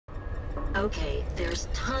Okay, there's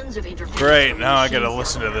tons of interference. Great, now I gotta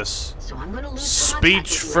listen to this So I'm gonna lose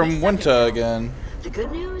speech from Winter again. The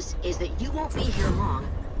good news is that you won't be here long,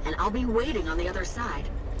 and I'll be waiting on the other side.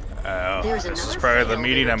 This is probably the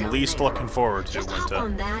meeting I'm least looking forward to, Just hop Winter.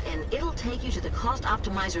 on that, and it'll take you to the cost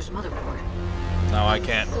optimizer's motherboard. No, I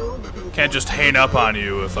can't just hang up on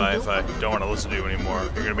you if I don't want to listen to you anymore.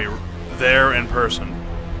 You're gonna be there in person.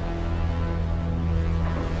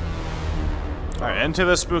 All right, into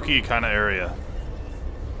the spooky kind of area.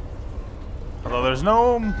 Although there's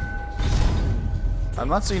no, I'm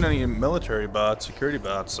not seeing any military bots, security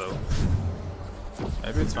bots, so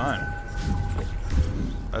maybe it's fine.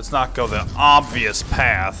 Let's not go the obvious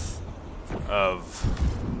path of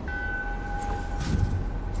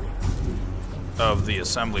the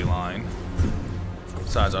assembly line.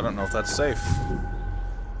 Besides, I don't know if that's safe.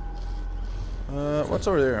 What's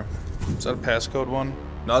over there? Is that a passcode one?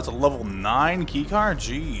 No, that's a level 9 keycard?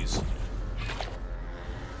 Jeez.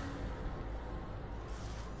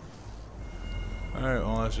 Alright,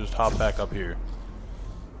 well, let's just hop back up here.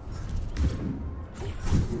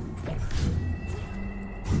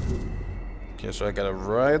 Okay, so I gotta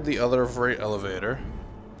ride the other freight elevator,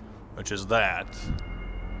 which is that.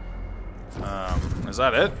 Is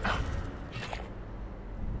that it?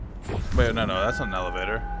 Wait, no, that's not an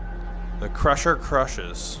elevator. The crusher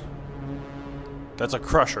crushes. That's a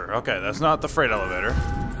crusher. Okay, that's not the freight elevator.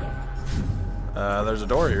 There's a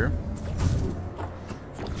door here.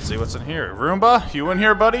 Let's see what's in here. Roomba, you in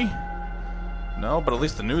here, buddy? No, but at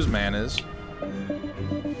least the newsman is.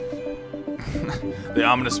 The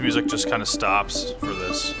ominous music just kind of stops for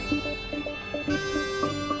this.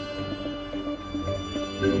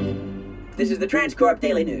 This is the Transcorp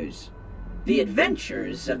Daily News. The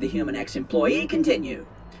adventures of the Human X employee continue.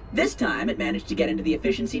 This time it managed to get into the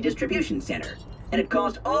Efficiency Distribution Center, and it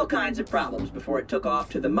caused all kinds of problems before it took off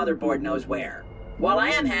to the motherboard knows where. While I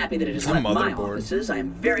am happy that it has left my offices, I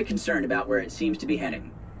am very concerned about where it seems to be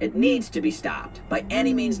heading. It needs to be stopped, by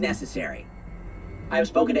any means necessary. I have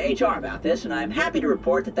spoken to HR about this, and I am happy to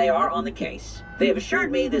report that they are on the case. They have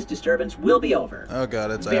assured me this disturbance will be over. Oh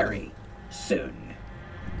god, it's very soon.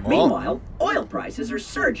 Well, Meanwhile, oil prices are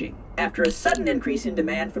surging after a sudden increase in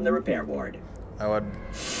demand from the repair board. I would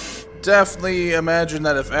definitely imagine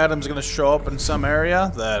that if Adam's gonna show up in some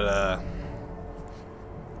area, that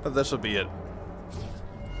this would be it.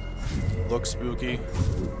 Looks spooky.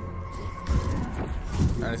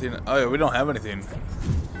 Anything? Oh yeah, we don't have anything.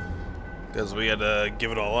 Because we had to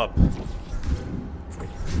give it all up.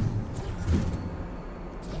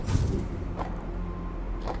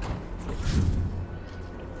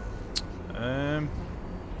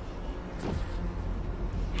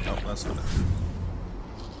 Nope, that's not it.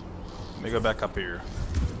 Let me go back up here.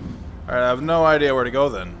 Alright, I have no idea where to go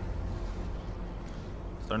then.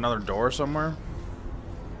 Is there another door somewhere?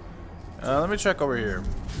 Let me check over here.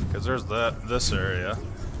 Because there's this area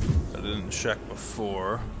that I didn't check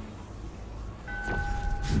before.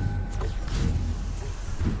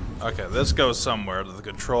 Okay, this goes somewhere to the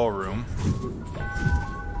control room.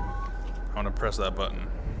 I want to press that button.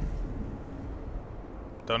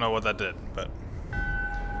 Don't know what that did, but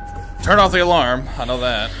turn off the alarm. I know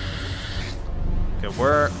that. Okay,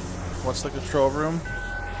 what's the control room?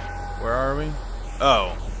 Where are we?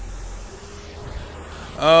 Oh.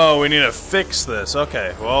 Oh, we need to fix this.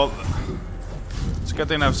 Okay, well, it's a good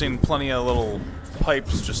thing I've seen plenty of little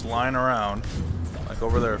pipes just lying around. Like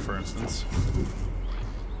over there, for instance.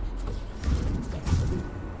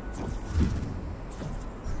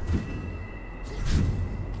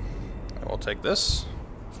 We'll take this.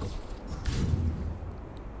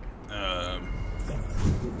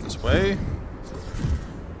 This way.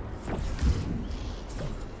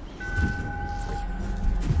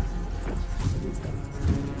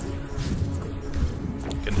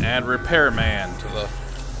 Can add repairman to the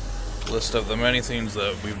list of the many things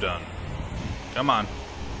that we've done. Come on.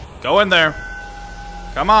 Go in there.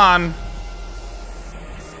 Come on.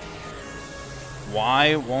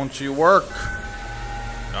 Why won't you work?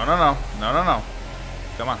 No, no, no. No, no, no.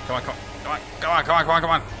 Come on, come on, come on. Come on, come on, come on, come on, come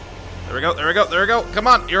on. There we go, there we go, there we go. Come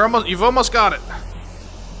on, you've almost got it.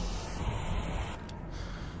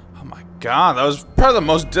 Oh my god, that was probably the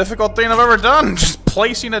most difficult thing I've ever done. Just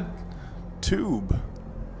placing a tube.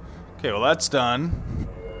 Okay, well that's done.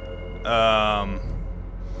 I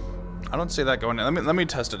don't see that going in. Let me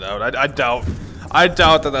test it out. I doubt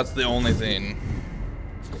that that's the only thing.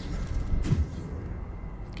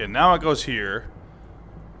 Okay, now it goes here.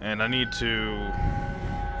 And I need to...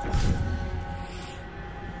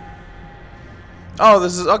 Oh,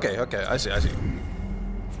 this is... Okay, okay, I see, I see.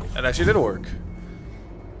 It actually did work.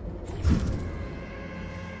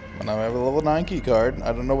 And I have a level 9 key card.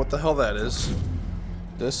 I don't know what the hell that is.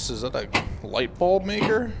 This is that a light bulb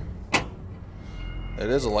maker? It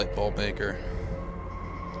is a light bulb maker.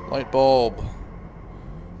 Light bulb.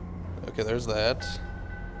 Okay, there's that.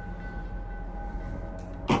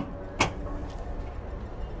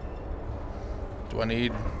 Do I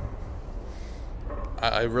need...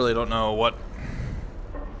 I really don't know what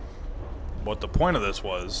the point of this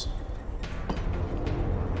was.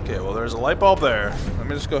 Okay, well there's a light bulb there. Let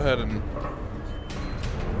me just go ahead and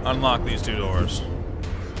unlock these two doors.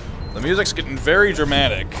 The music's getting very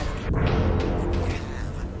dramatic.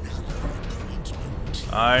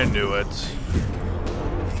 I knew it.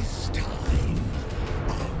 This time,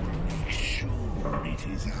 I'll make sure it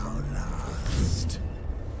is our last.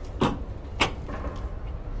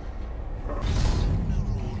 Sooner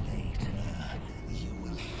or later, you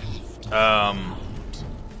will have to.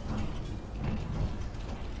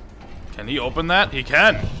 Can he open that? He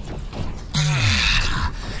can.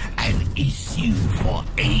 An issue for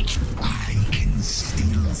 8. I can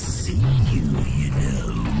still see you, you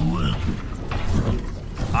know.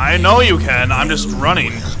 I know you can. I'm just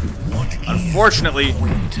running. Unfortunately.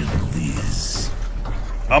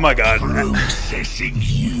 Oh my god. Processing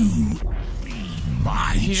you.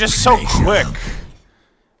 He's just so quick.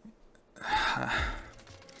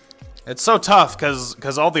 It's so tough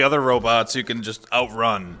because all the other robots you can just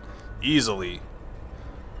outrun easily.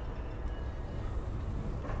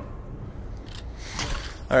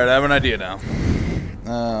 Alright, I have an idea now.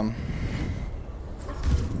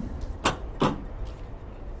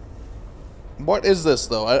 What is this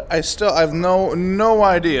though? I have no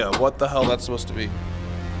idea what the hell that's supposed to be.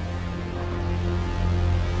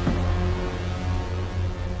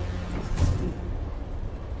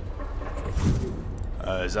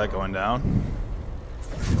 Is that going down?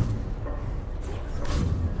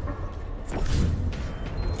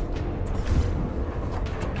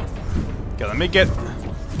 Okay, let me get...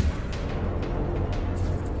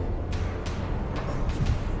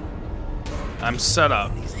 I'm set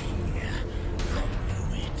up.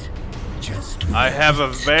 I have a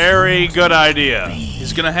very good idea.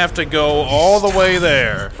 He's gonna have to go all the way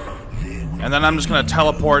there, and then I'm just gonna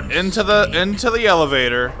teleport into the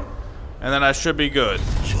elevator, and then I should be good.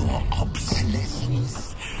 Your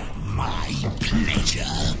obsolescence, my pleasure.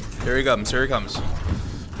 Here he comes. Here he comes.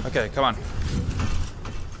 Okay, come on.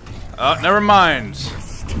 Oh, never mind.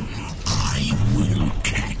 I will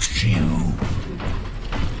catch you.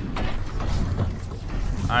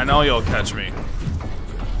 I know you'll catch me.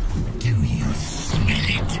 Do you smell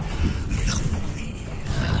it? The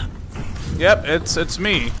fear. Yep, it's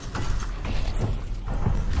me.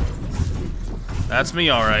 That's me,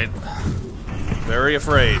 all right. Very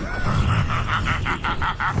afraid.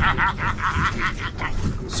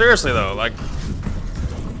 Seriously though, like.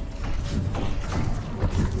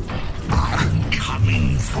 I'm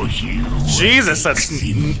coming for you. Jesus, that's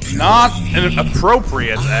not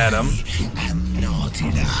appropriate, Adam. I'm not in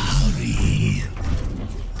a hurry.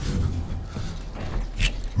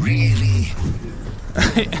 Really?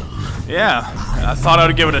 Yeah, I thought I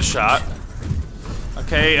would give it a shot.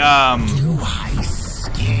 Okay, Do I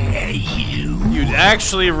scare you? you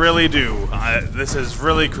actually really do. This is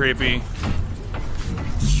really creepy.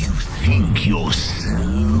 You think you're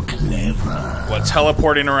so clever. What,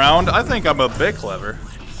 teleporting around? I think I'm a bit clever.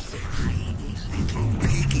 Little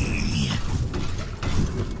piggy.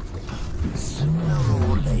 Sooner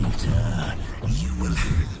or later, you will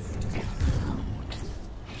have to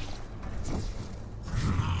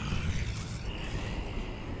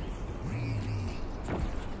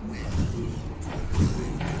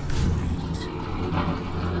out.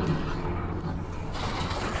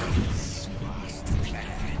 This master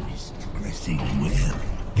plan is progressing well.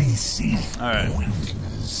 This is All right.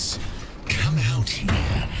 pointless. Come out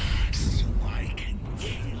here so I can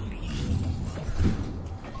kill you.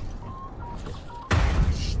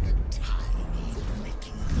 Push the tiny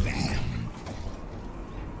little lamb.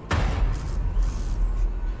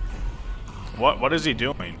 What is he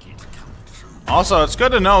doing? Also, it's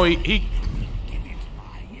good to know he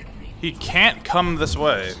can't come this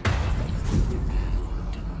way.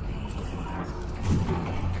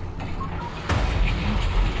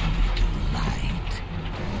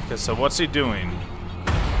 Okay, so what's he doing?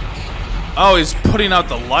 Oh, he's putting out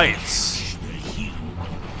the lights.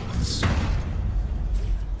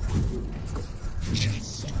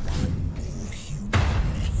 Just one more human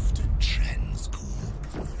left at Transcorp.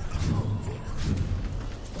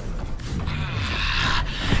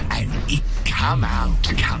 And it come out,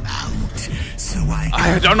 so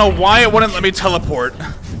I don't know why it wouldn't let me teleport,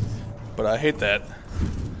 but I hate that.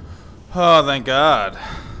 Oh, thank God.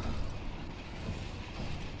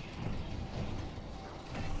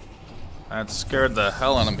 That scared the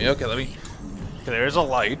hell out of me. Okay, let me... Okay, there's a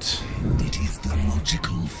light. It is the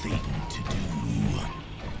logical thing to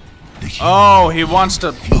do. Oh, he wants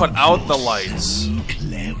to put out the lights.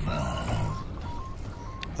 Clever.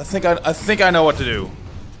 I think I know what to do.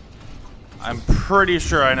 I'm pretty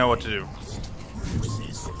sure I know what to do.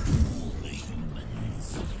 Possess all the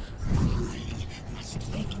humans. I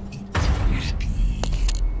must make it happy.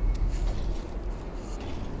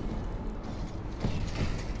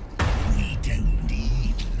 We don't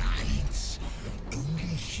need lights. Only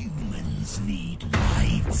humans need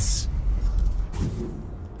lights.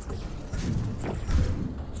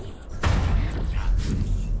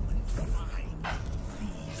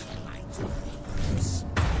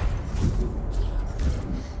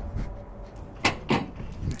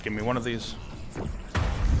 Give me one of these. I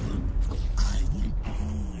will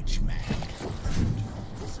purge mankind.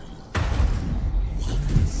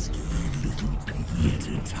 One scared little piggy at a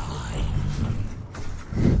time.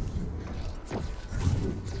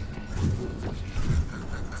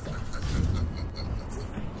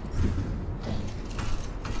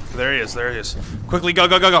 There he is, there he is. Quickly, go,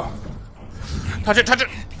 go, go, go. Touch it, touch it.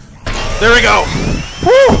 There we go.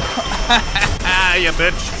 Woo! You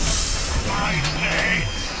bitch.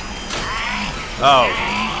 Oh.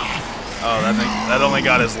 Oh, that only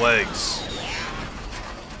got his legs.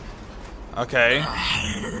 Okay.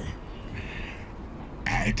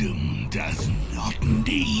 Adam does not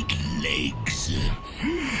need legs.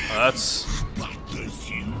 That's... But the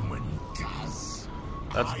human does.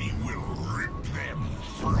 That's... I will rip them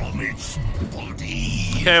from its body.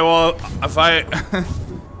 Okay, well, if I...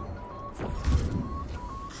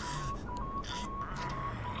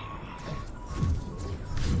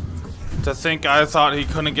 To think I thought he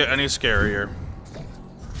couldn't get any scarier.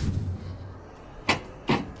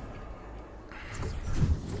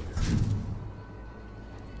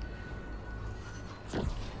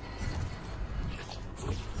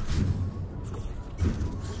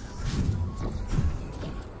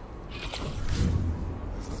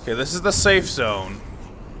 Okay, this is the safe zone.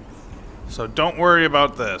 So don't worry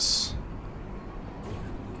about this.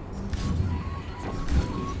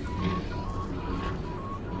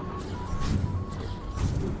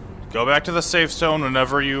 Go back to the safe zone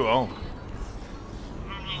whenever you... Oh.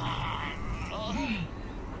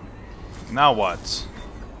 Now what?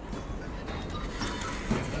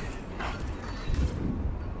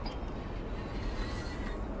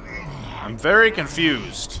 I'm very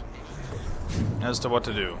confused as to what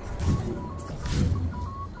to do.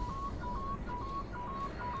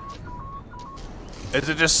 Is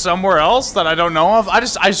it just somewhere else that I don't know of? I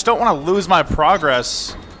just don't want to lose my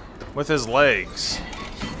progress with his legs.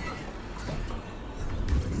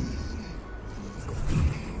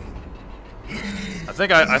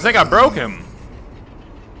 I think I broke him.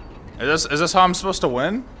 Is this how I'm supposed to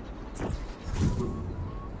win?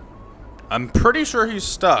 I'm pretty sure he's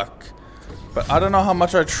stuck, but I don't know how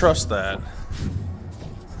much I trust that.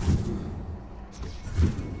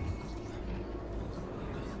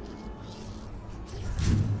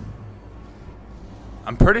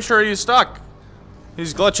 I'm pretty sure he's stuck.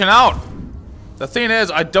 He's glitching out. The thing is,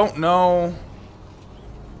 I don't know.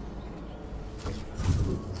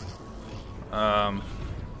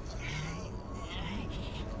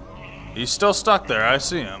 He's still stuck there. I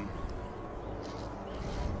see him.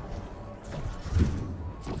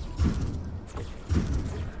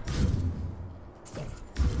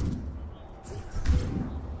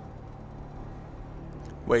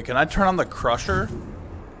 Wait, can I turn on the crusher?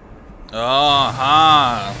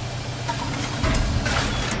 Uh-huh.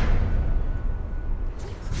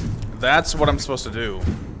 That's what I'm supposed to do.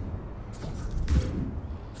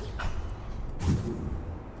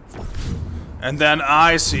 And then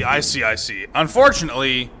I see.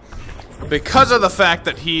 Unfortunately, because of the fact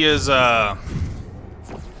that he is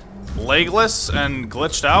legless and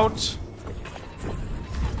glitched out.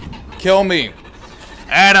 Kill me.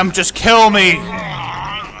 Adam, just kill me.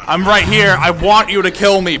 I'm right here. I want you to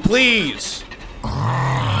kill me, please.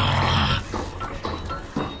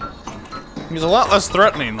 He's a lot less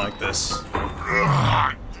threatening like this.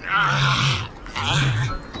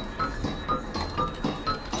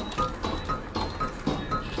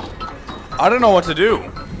 I don't know what to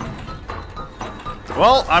do.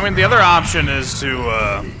 Well, I mean, the other option is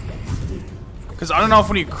to, because I don't know if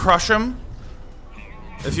when you crush him,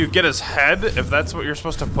 if you get his head, if that's what you're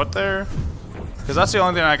supposed to put there. Because that's the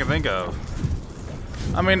only thing I can think of.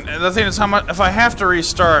 I mean, the thing is, how much, if I have to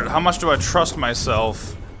restart, how much do I trust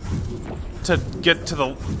myself to get to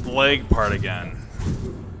the leg part again?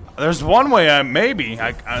 There's one way let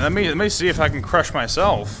me see if I can crush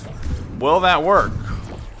myself. Will that work?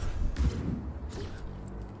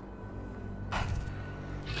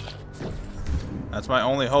 That's my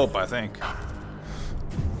only hope, I think.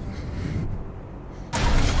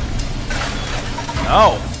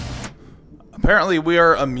 Oh. Apparently we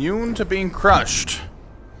are immune to being crushed.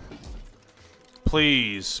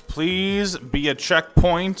 Please, please be a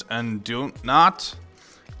checkpoint and do not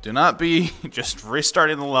be just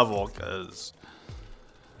restarting the level, because...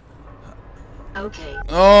 Okay.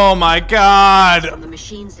 Oh my god! From the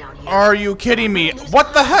machines down here. Are you kidding me?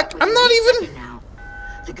 What the heck? I'm not even... Now.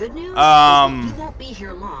 The good news is that you won't be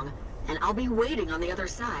here long, and I'll be waiting on the other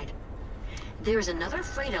side. There's another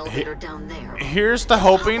freight elevator down there. Here's to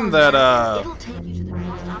hoping that, It'll take you to the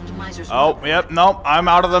cost optimizer's oh, yep, nope, I'm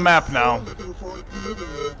out of the map now.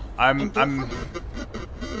 I'm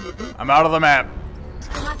out of the map.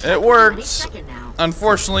 It worked.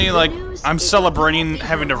 Unfortunately, like, I'm celebrating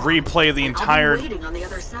having to replay the entire...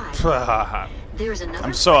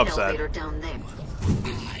 I'm so upset.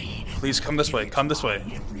 Please come this way, come this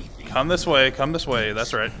way. Come this way, come this way,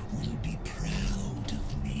 that's right.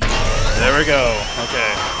 There we go,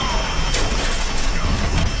 okay.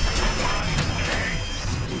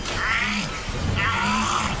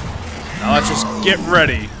 Now let's just get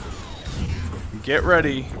ready. Get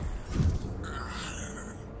ready.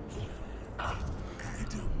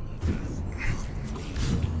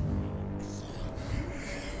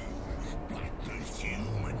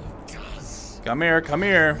 Come here, come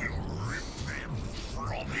here.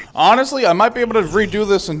 Honestly, I might be able to redo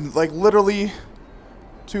this in, like, literally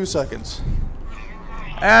 2 seconds.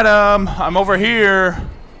 Adam, I'm over here.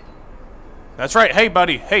 That's right. Hey,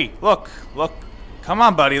 buddy. Hey, look. Look. Come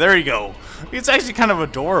on, buddy. There you go. It's actually kind of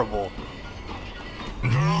adorable.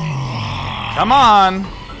 Come on.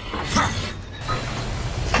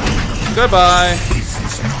 Goodbye.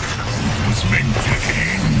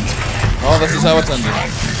 Oh, this is how it's ending.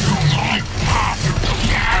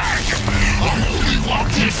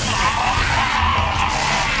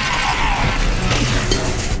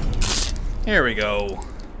 Here we go.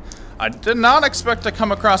 I did not expect to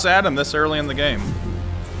come across Adam this early in the game.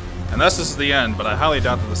 Unless this is the end, but I highly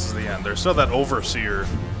doubt that this is the end. There's still that Overseer,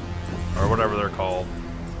 or whatever they're called.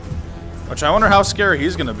 Which I wonder how scary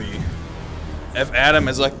he's gonna be. If Adam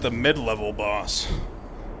is like the mid-level boss.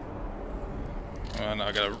 Oh, now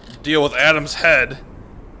I gotta deal with Adam's head.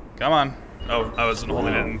 Come on. Oh, I wasn't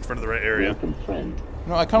holding it in front of the right area.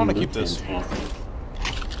 No, I kinda wanna keep this.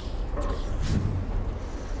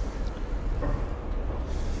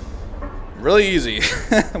 Really easy.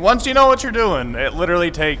 Once you know what you're doing, it literally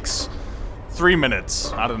takes 3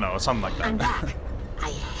 minutes. I don't know, something like that. I'm back. I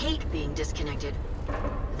hate being disconnected.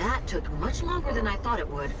 That took much longer than I thought it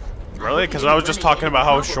would. Really? Because I was just talking about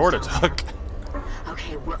how short it took.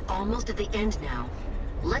 Okay, we're almost at the end now.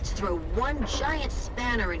 Let's throw one giant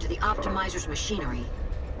spanner into the optimizer's machinery.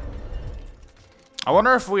 I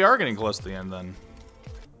wonder if we are getting close to the end then.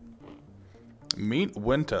 Meet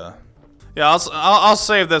Winter. Yeah, I'll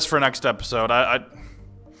save this for next episode.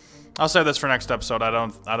 I'll save this for next episode. I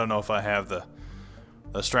don't know if I have the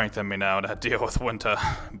strength in me now to deal with Winter,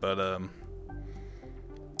 but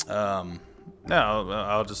no,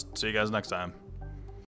 I'll just see you guys next time.